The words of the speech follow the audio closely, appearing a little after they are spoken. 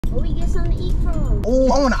Where we get something to eat from?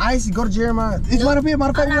 Oh, I want to icy. Go to Jeremiah's. It's right up here. Matter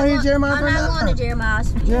of fact, we right here, Jeremiah's right now. I'm not going to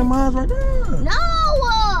Jeremiah's. Jeremiah's right there.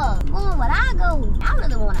 No! Going where I go. I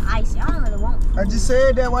really want to icy. I don't really want food. I just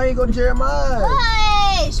said that. Why you go to Jeremiah's?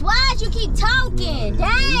 Hush! Why'd you keep talking?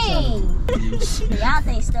 Dang! Y'all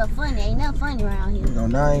think stuff funny. Ain't nothing funny around here. No,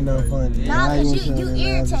 now ain't nothing funny. No, because you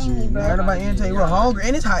irritate me, bro. Ain't nobody irritate. We're hungry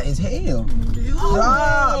and it's hot as hell.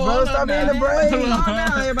 Stop, bro. Stop being the brave.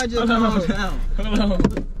 Everybody just calm down. Hold on.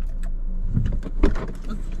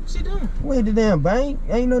 What's she doing? Wait, the damn bank.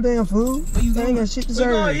 Ain't no damn food. They ain't got shit to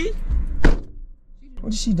serve.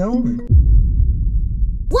 What is she doing?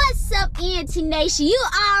 What's up, ENT Nation? You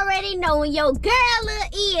already know when your girl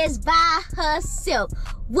is by herself.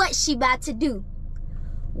 What she about to do?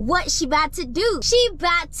 What she about to do? She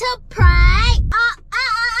about to prank.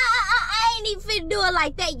 I ain't even finna do it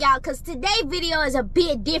like that, y'all, because today's video is a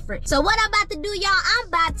bit different. So what I'm about to do, y'all, I'm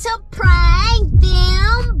about to prank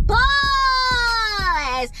them boys.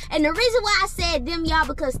 And the reason why I said them, y'all,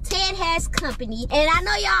 because Ted has company. And I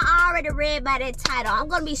know y'all already read by that title. I'm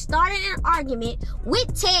going to be starting an argument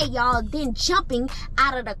with Ted, y'all, then jumping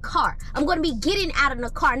out of the car. I'm going to be getting out of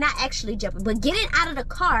the car, not actually jumping, but getting out of the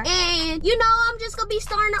car. And, you know, I'm just going to be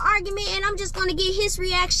starting an argument, and I'm just going to get his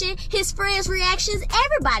reaction, his friends' reactions,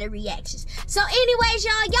 everybody's reactions. So anyways,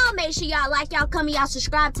 y'all make sure y'all like, y'all comment, y'all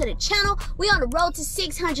subscribe to the channel. We on the road to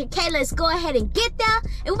 600K. Let's go ahead and get there.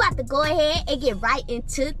 And we're about to go ahead and get right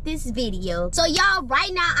into this video. So y'all,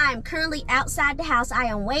 right now I am currently outside the house. I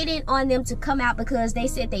am waiting on them to come out because they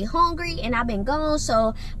said they hungry and I've been gone,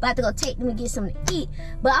 so about to go take them and get something to eat.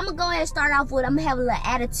 But I'm gonna go ahead and start off with, I'm gonna have a little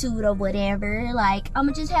attitude or whatever. Like, I'm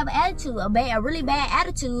gonna just have an attitude, a really bad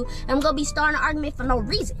attitude, and I'm gonna be starting an argument for no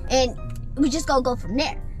reason, and we just gonna go from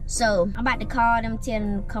there. So I'm about to call them, tell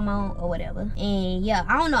them to come on or whatever. And yeah,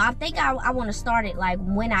 I don't know. I think I want to start it like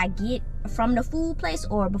when I get from the food place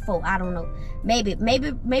or before. I don't know. Maybe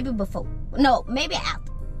before. No, maybe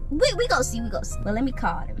after. We go see. But let me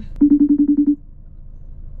call them.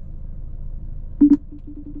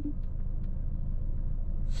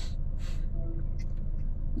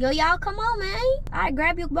 Yo, y'all, come on, man. All right,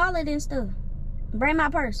 grab your wallet and stuff. Bring my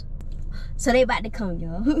purse. So they about to come,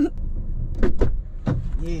 y'all.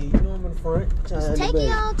 Yeah, you know I'm in the front. It's taking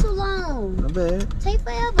y'all too long. Not bad. Take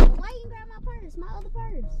forever. Why you grab my purse? My other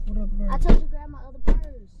purse. What other purse? I told you to grab my other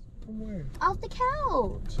purse. From where? Off the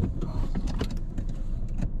couch.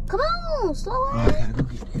 Come on, slow I down. gotta go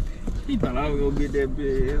get that bag. He thought I was gonna get that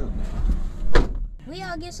big. Where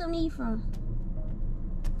y'all get some to eat from?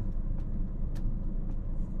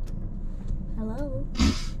 Hello?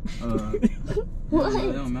 What?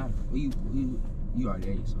 It don't matter. You already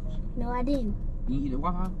ate some shit. No, I didn't. You eat it?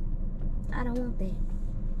 Why? I don't want that.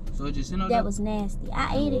 So it just sitting out That there? was nasty.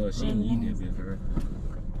 I ate it. She ain't eating that bit for her.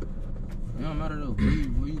 It don't matter though.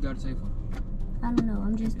 Where you gotta take from? I don't know.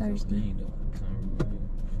 I'm just thirsty.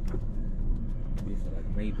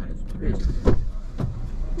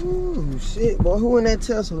 Ooh, shit, boy. Who in that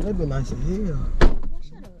Tesla? They been nice as hell.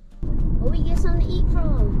 Shut up. Where we get something to eat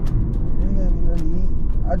from? Ain't got nothing to eat.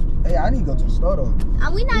 Hey, I need to go to the store though.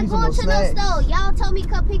 We not going to no store. Y'all told me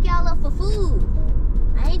come pick y'all up for food.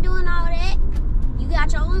 I ain't doing all that. You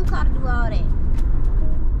got your own car to do all that.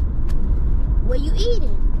 Where you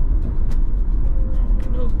eating? I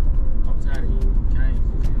don't know. I'm tired of eating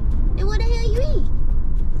canes. Then what the hell you eat?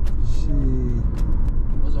 Shit.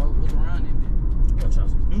 What's around it, man? I'll try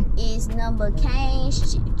some noodles. It's number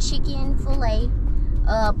Cane's chicken fillet,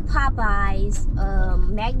 Popeyes,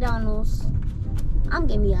 McDonald's. I'm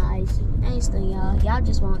getting me ice. I ain't studying y'all. Y'all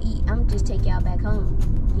just won't eat. I'm just take y'all back home.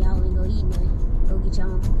 Y'all ain't gonna eat nothing. Go get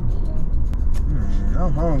y'all own food. Man,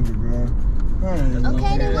 I'm hungry, bro.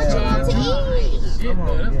 Okay, then what you want to eat? Shit, bro,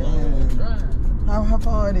 that's a long drive. How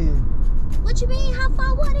far it is? What you mean? How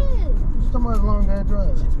far? What is? You talking about a long ass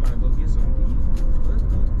drive? Shit, might go get something to eat. Let's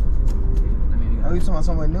go. Are you talking about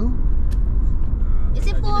somewhere new? Is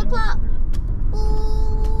it 4 o'clock?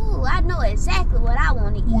 Ooh, I know exactly what I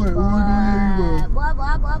want to eat, boy.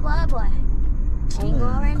 Boy. Ain't going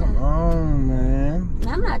right now. Come on, man.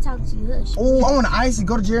 I'm not talking to you, hush. Oh, I want to icy.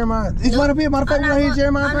 Go to Jeremiah's. It's right up here. Matter of fact, we right here,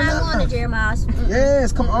 Jeremiah's right now. I'm not going to Jeremiah's.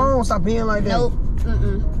 Yes, come on. Stop being like that. Nope.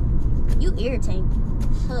 You irritate me.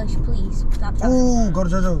 Hush, please. Stop talking. Ooh, go to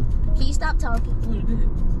JoJo. Can you stop talking?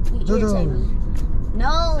 You JoJo. irritate me.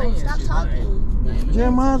 No, stop talking.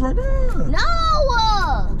 Jeremiah's right there. No!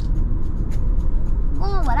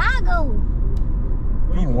 Going where I go.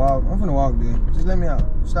 I'm finna walk there. Just let me out.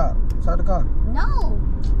 Stop the car. No.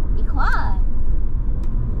 Be quiet.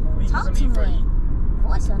 Talk too much.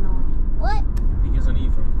 Voice annoying. What? You get something to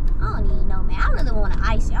eat from? I don't even know, man. I really want to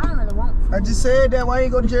ice it. I don't really want food. I just said that. Why you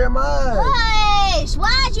go to Jeremiah's? Hush!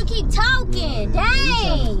 Why'd you keep talking.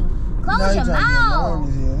 Dang. Close your mouth.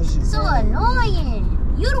 So annoying.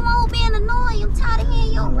 You the one who being annoying. I'm tired of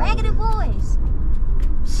hearing your raggedy voice.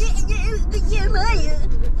 Jeremiah.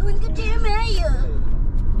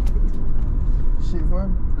 Shit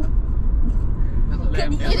funny?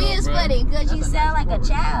 It is funny because you sound like a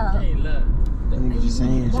child. That nigga just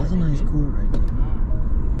saying, that's a nice cool right there.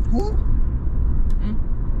 Who?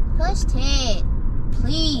 Hush, Ted.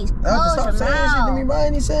 Please, close your saying shit to me, mouth. bro. I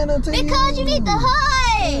ain't saying nothing to you. Because you need to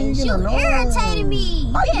hush. You irritating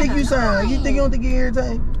me. How you think you sound? You think you don't think you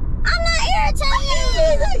irritating? I'm not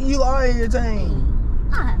irritating. You are irritating.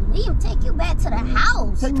 I'll leave, take you back to the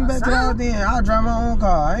house. Take me back to the house then. I'll drive my own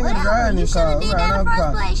car. I ain't gonna drive in this car. You should have did that in the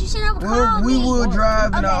first place. You should have called me. We would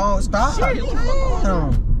drive in our own. Stop.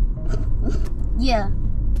 Yeah.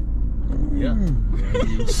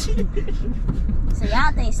 So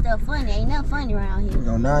y'all think stuff funny. Ain't nothing funny around here.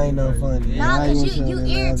 No, now ain't nothing funny. No, because you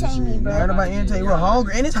irritate me, bro. Nah, nobody irritate. We're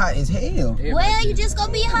hungry and it's hot as hell. Well, you just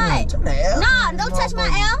gonna be hot. Nah, don't touch my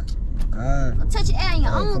L. Don't touch your L in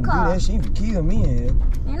your own car. That shit can kill me in here.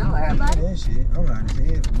 Man, don't worry about it. That shit. I'm hot as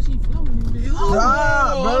hell.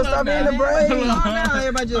 Nah, bro, stop being the brave. Calm down.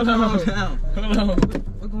 Everybody just calm down. Hold on.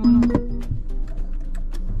 What's going on?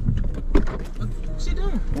 What's she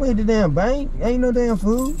doing? Wait, the damn bank. Ain't no damn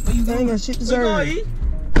food. Ain't got shit to serve.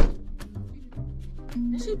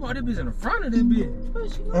 She bought that bitch in the front of that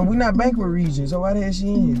bitch. And we not banquet region, so why the hell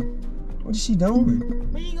she in here? What is she doing?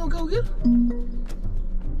 Man, you ain't gonna go get her?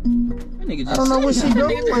 That nigga just I don't know what she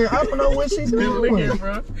doing. I don't know what she's doing. Look at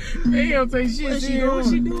bro. They don't take shit. What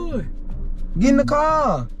she doing? Get in the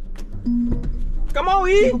car. Come on,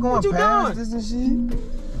 E. People going What you past doing? this and shit.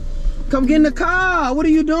 Come get in the car. What are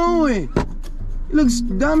you doing? You look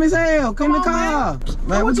dumb as hell. Come in the car.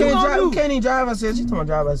 Man, we can't even drive ourselves. She told me to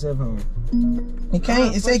drive ourselves home. It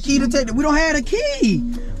can't. It say key detected. We don't have the key.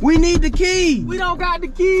 We need the key. We don't got the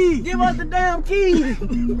key. Give us the damn key.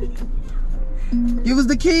 Give us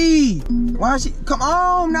the key. Why she? Come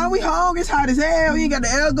on. Now we home. It's hot as hell. You ain't got the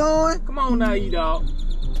air going. Come on now, you dog.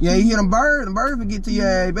 Yeah, you hear them birds. Them birds will get to your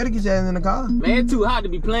ass. You better get your ass in the car. Man, it's too hot to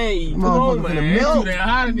be playing you. Come on, man. It's too damn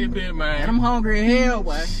hot in this bitch, man. I'm hungry as hell,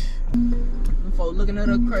 boy. Them folks looking at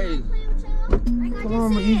us crazy. Come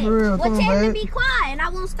on, eat for real. Well, tell me to be quiet and I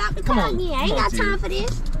won't stop the car again. I ain't got time for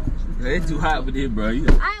this. It's too hot for this, bro. Alright,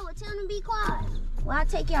 well, tell them to be quiet. Well, I'll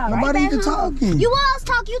take y'all right back home. Nobody even talking. You was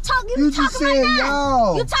talking. You talking just right said now.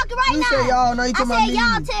 y'all. You talking right now. You said y'all. Now you talking about me. I said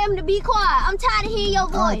y'all tell him to be quiet. I'm tired of hearing your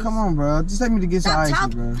voice. Oh, come on, bro. Just take me to get some ice,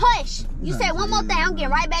 bro. Hush. You said one more thing. I'm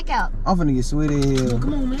getting right back out. I'm finna get sweaty as hell.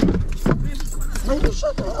 Come on, man. Man, you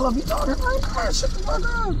shut the hell up. You talking right now. Shut the fuck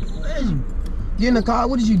up. Get in the car.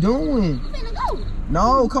 What is you doing? You finna go.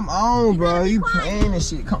 No, come on, bro. You playing and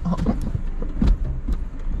shit. Come on.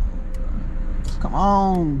 Come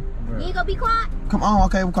on. You ain't gonna be quiet? Come on.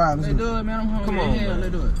 Okay, we're quiet. Let's do it, man. I'm hungry. Come on, man.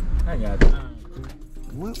 Let's do it. I got time.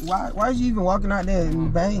 Why is you even walking out there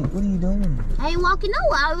and bang? What are you doing? I ain't walking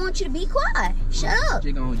nowhere. I want you to be quiet. Shut up.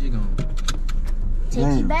 Jig on.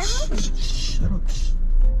 Take you back home. Shut up.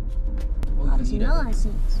 All this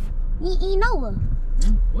nonsense. You ain't nowhere.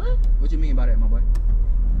 What? What you mean by that, my boy?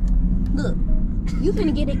 Look, you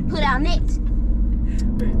finna get it put out next.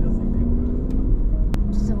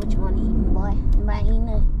 So what you wanna eat, boy? Anybody eat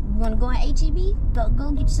nothing? You wanna go in H-E-B? Go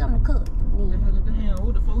get you something to cook. Damn,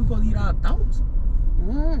 what the fuck we supposed to eat our thoughts?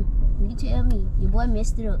 You tell me. Your boy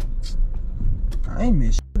messed it up. I ain't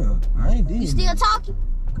messed shit up. I ain't did. You still talking?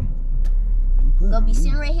 Gonna be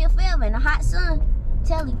sitting right here forever in the hot sun.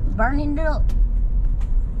 Tell you, burning it up.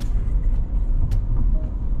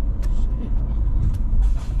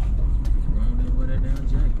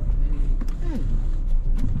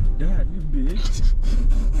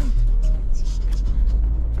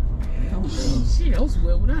 Shit, I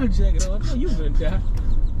swear without a jacket on, I know you gonna die.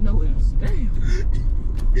 No, it's damn.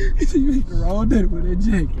 He said you hit the wrong day with that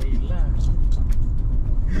jacket.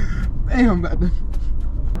 Damn, about to.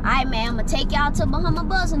 Alright, man, I'm gonna take y'all to Bahama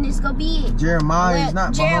Buzz and this gonna be it. Jeremiah is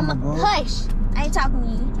not Bahama Buzz. Hush. I ain't talking to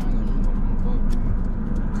you.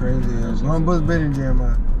 Crazy ass. Bahama Buzz better than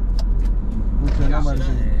Jeremiah. We can't nobody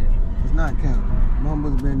say it. It's not count. Bahama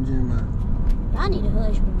Buzz better than Jeremiah. Y'all need to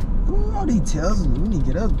hush, bro. Who all these tells me? We need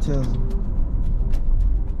to get up tells me.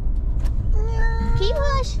 Keep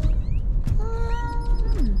hush.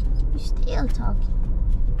 You still talking.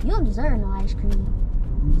 You don't deserve no ice cream.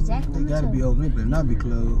 Exactly. They gotta be open. It better not be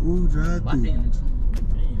closed. Ooh, drive through.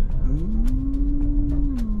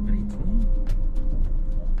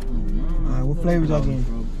 Alright, what flavors y'all getting?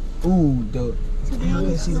 Ooh, dope. I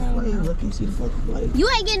can't see the flavor. I can't see the fucking flavor. You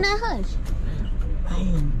ain't getting that hush.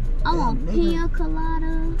 Damn. I want pina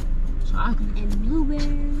colada and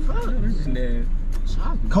blueberry.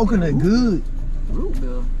 Chocolate. Coconut good. Root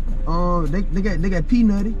beer. They got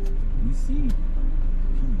peanutty. You see.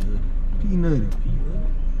 Peanutty.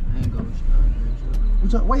 I ain't going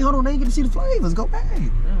to Wait, hold on. They ain't get to see the flavors. Go back.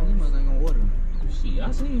 Damn, we must ain't gonna order. Shit,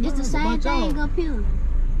 I seen It's the same thing up here.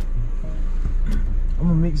 I'm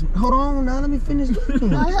gonna mix. Hold on now. Let me finish.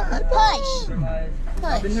 Hush.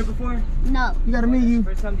 Been here before? No. You got a menu.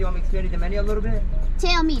 First time, do you want me to explain the menu a little bit?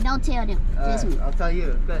 Tell me. Don't tell them. Just me. I'll tell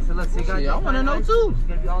you. Good. So let's see, guys. I want to know too. It's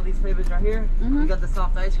gonna be all these flavors right here. We got the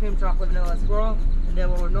soft ice cream, chocolate, vanilla, squirrel, and then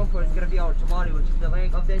what we're known for is gonna be our gelati, which is the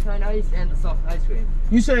layering of the Italian ice and the soft ice cream.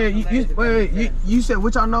 You said you said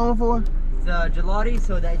what y'all known for? The gelati,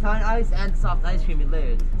 so the Italian ice and the soft ice cream in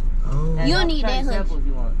layers. Oh. And You what need kind that, of samples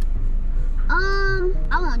you want?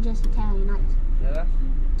 I want just Italian ice. Yeah.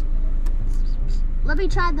 Let me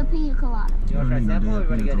try the pina colada. You want to try a sample or you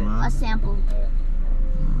want to get it? A sample.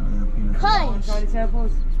 Want to Hush. try the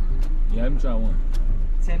samples? Yeah, let me try one.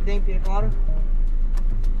 Same thing, pina colada?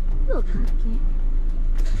 You a copycat.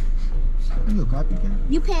 You a copycat?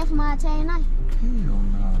 You paying for my Italian ice? Hell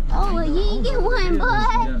no. Oh, well, you ain't get one, boy.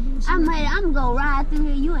 I'm gonna go ride through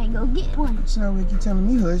here. You ain't gonna get one. Sound like you telling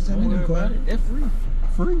me hush. Tell me Don't to worry be about quiet. it. That's free.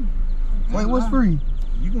 Free? Wait, what's free?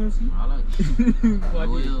 You gonna see? I like it. Well,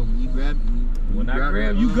 When you grab it, when I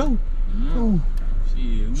grab, you go. Oh,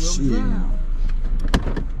 Shit, shit.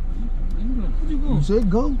 What you You going? said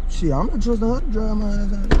go. Shit, I'm not trusting her to drive my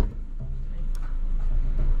ass out there.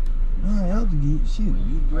 I have to get shit. when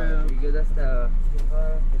you grab, You good? That's the pina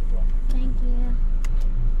colada. Thank you.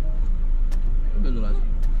 it look like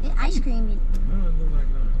It's ice cream. No, it look like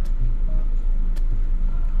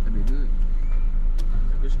that'd be good.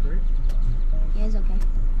 that. It's great. Yeah, it's okay.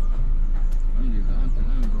 I'm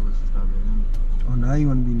gonna go with some strawberry. Oh, now you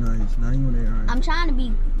want to be nice. Now you want to act right. I'm trying to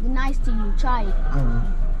be nice to you. Try it.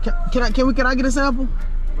 Can I get a sample?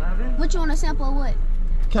 What happened? What you want a sample of what?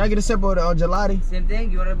 Can I get a sample of the gelati? Same thing.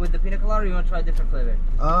 You want it with the pina colada or you want to try a different flavor?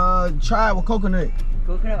 Try it with coconut.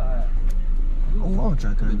 Coconut? Alright. Oh, I want to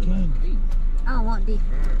try cotton candy. I don't want this.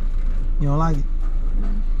 You don't like it?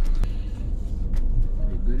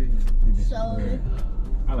 They good in here. So,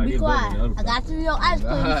 I like be it better than the quiet. other I got you your ice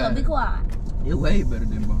cream, so be quiet. It way better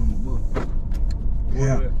than Bahama Book.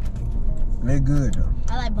 Yeah. They're good though.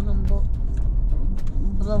 I like Bahama Book.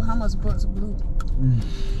 Bahama's Book's blue.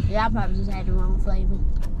 Yeah, I probably just had the wrong flavor.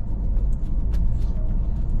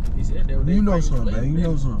 He said that was You know their something, favorite man. You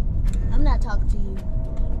know flavor. something. I'm not talking to you.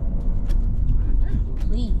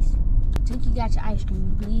 Please. Tookie got your ice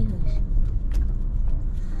cream. Please hush.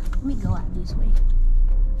 Let me go out this way.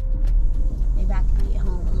 Maybe I can get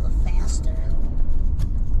home a little faster.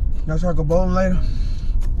 Y'all try to go bowling later?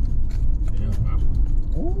 Yeah,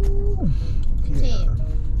 Ooh. Ted. you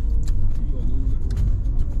gonna lose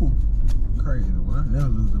Ooh. Crazy. Well, I never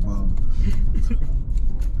lose the ball.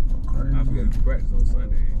 Crazy. it. I forgot to practice on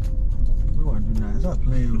Sunday. We want to do nice. Stop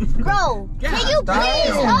playing with me. Bro, can you please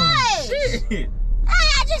damn. hush? Shit! Hey,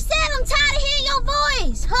 I just said I'm tired of hearing your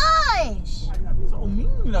voice. Hush. So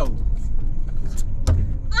mean though.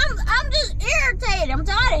 I'm just irritated. I'm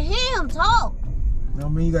tired of hearing him talk. No,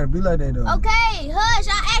 man, you gotta be like that though. Okay, hush.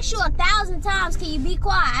 I asked you 1,000 times, can you be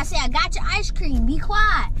quiet? I said, I got your ice cream. Be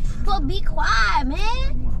quiet. But be quiet, man.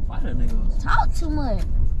 You wanna fight that nigga? Talk too much.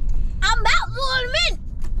 I'm about to go in a minute.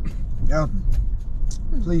 Elton,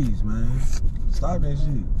 please, man. Stop that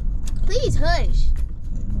shit. Please hush.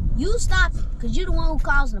 You stop it, because you're the one who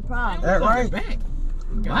causing the problem. That right? Back.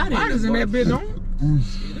 Got bodies in that bitch, don't you?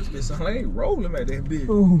 Shit, this bitch sound like they rolling at that bitch.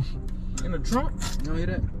 Ooh. In the trunk. You don't hear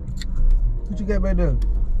that? What you got back there?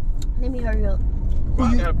 Let me hurry up. Well,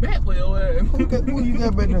 I got a bat for your ass. Who you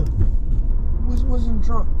got back there? What's in the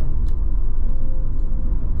trunk?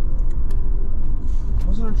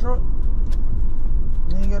 What's in the trunk?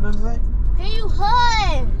 You ain't got nothing to say? Can you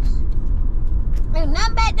hush? Ain't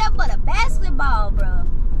nothing back there but a basketball, bro.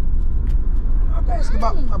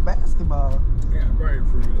 My basketball. Yeah, brain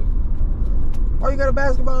free though. Why you got a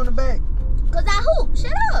basketball in the back? Because I hoop.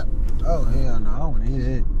 Shut up. Oh, hell no. I don't want to hear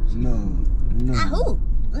that. No. I hoop.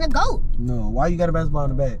 I'm the GOAT. No. Why you got a basketball in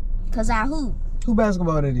the back? Because I hoop. Who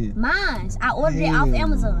basketball that is? Mine's. I ordered it off Hell.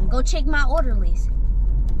 Amazon. Go check my order list.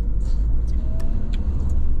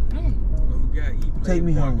 Take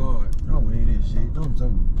me home. I don't want to hear that shit. Don't tell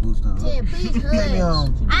me boost up. Ted, please hush. Take me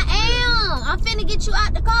home. I am. I'm finna get you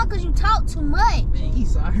out the car because you talk too much. Man, he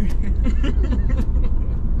sorry.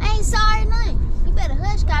 I ain't sorry nothing. You better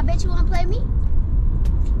hush, cause I bet you won't play me. You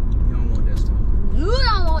don't want that smoke. You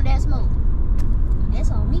don't want that smoke.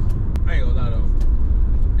 That's on me. I ain't gonna lie though.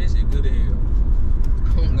 This shit good as hell.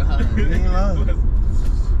 Oh God. You ain't lying.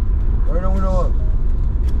 Turn the window up.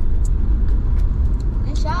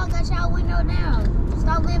 That y'all got y'all window down.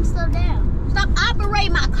 Stop letting stuff down. Stop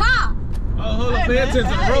operating my car. Oh, hold on, pay attention to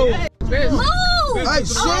the road. Move! Hey,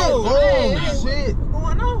 shit! Oh, shit! What's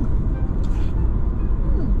going on?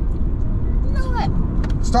 You know what?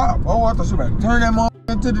 Stop! Oh, I thought you were about to turn that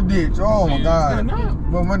motherfucker into the ditch. Oh my God!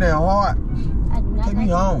 But my damn heart. I do not Take me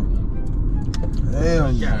like home.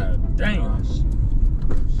 Hell yeah! God damn.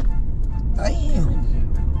 Damn!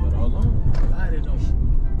 But hold on, I didn't know.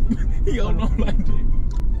 He don't know like that.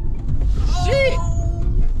 Shit!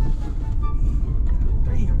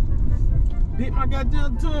 Damn. Hit my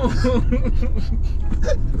goddamn tongue.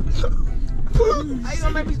 How you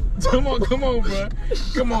gonna make me? Come on, bro.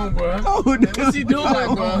 Come on, bro. Oh, What's he doing,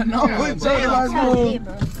 bro? No, it's so nice move.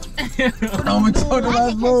 I'm gonna tell the I last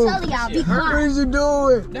can move. tell y'all, be What quiet. is you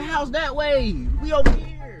doing? The house that way. We over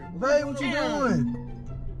here. Babe, what you doing?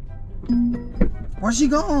 Where's she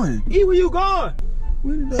going? E, where you going?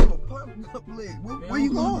 Where did that apartment up leg? Where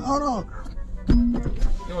you going? Hold on. You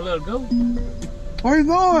gonna let her go? Where you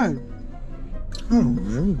going? Hold on,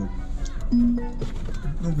 man.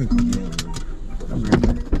 Don't be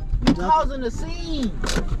You causing a scene.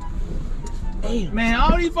 Hey, man,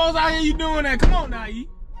 all these folks out here, you doing that? Come on now, E.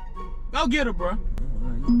 Go get her, bro.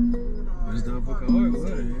 That's the fucking hard.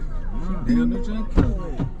 Damn, no junk.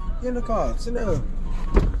 Get in the car. Sit down.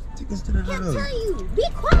 Take us to the I can't tell you. Be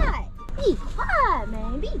quiet. Be quiet,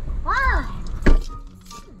 man. Be quiet.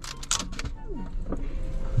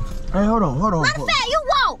 Hey, hold on. Matter of fact, you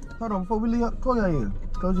won't. Hold on, before we leave, close your ears.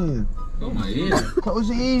 Close your ears. Oh, my ears. Close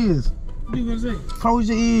your ears. What you gonna say? Close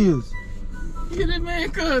your ears. Look at that man,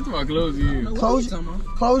 cuz. My close your ears.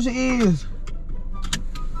 Close your ears.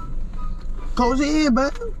 Close your ears,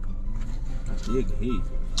 man.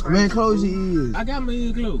 Man, close your ears. I got my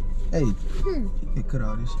ear closed. Hey, hey, cut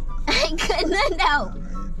all this shit. I ain't cut nothing out.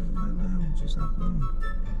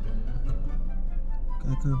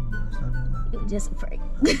 It was just a prank.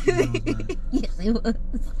 Yes, it was.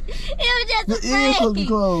 It was just The a ears supposed to be prank.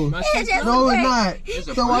 closed. It's just No, a it's prank.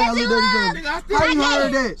 not. So why y'all look at each other? How you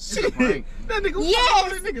heard that? Shit. That nigga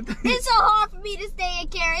Yes, it's so hard for me to stay in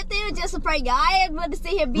character. It was just a prank, y'all. I ain't want to sit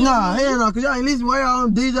here being Nah, mean. hell no, cause y'all ain't listening where y'all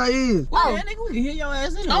on DJ is. Oh, that nigga, we can hear your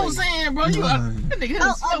ass anyway. I'm saying, bro, you got that nigga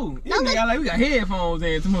hella slow. This nigga got like we got headphones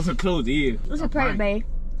in, supposed to close the ears. It was a prank, babe.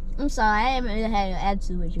 I'm sorry, I haven't really had an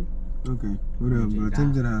attitude with you. Okay, whatever, bro. Take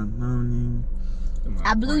me to the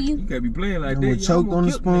I blew you. You can't be playing like I'm that. gonna choke on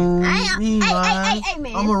the spoon. Hey,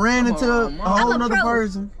 man. I'm gonna ran into a whole I'm a other pro.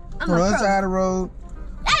 person I'm on a the other pro. side of the road.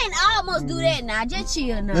 I ain't almost do that now. Just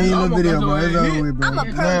chill now. There you little video, bro. It's over with, bro. I'm a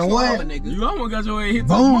pro. Man, what? You almost got your ass hit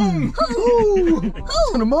Boom! to Ooh, Who?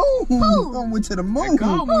 to the moon! Who? I went to the the moon. moon.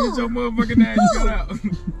 Come on, hit your motherfucking ass. You got out.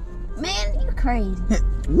 Man, you crazy.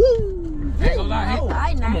 Woo! Ain't gonna lie. Oh,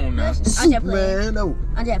 I Come on now. I'm just playing. Man, no.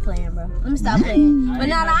 I'm just playing, bro. Let me stop playing. I But ain't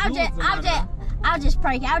no, not I'll just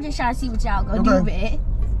prank. I'll just try to see what y'all gonna do, man.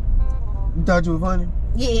 You thought you were funny?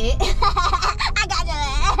 Yeah. I got you.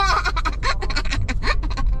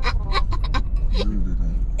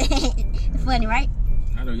 Funny, right?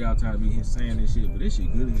 I know y'all tired of me saying this shit, but this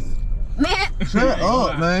shit good as Man, Shut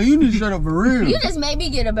up, man. You need to shut up for real. you just made me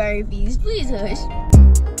get a berry piece. Please hush.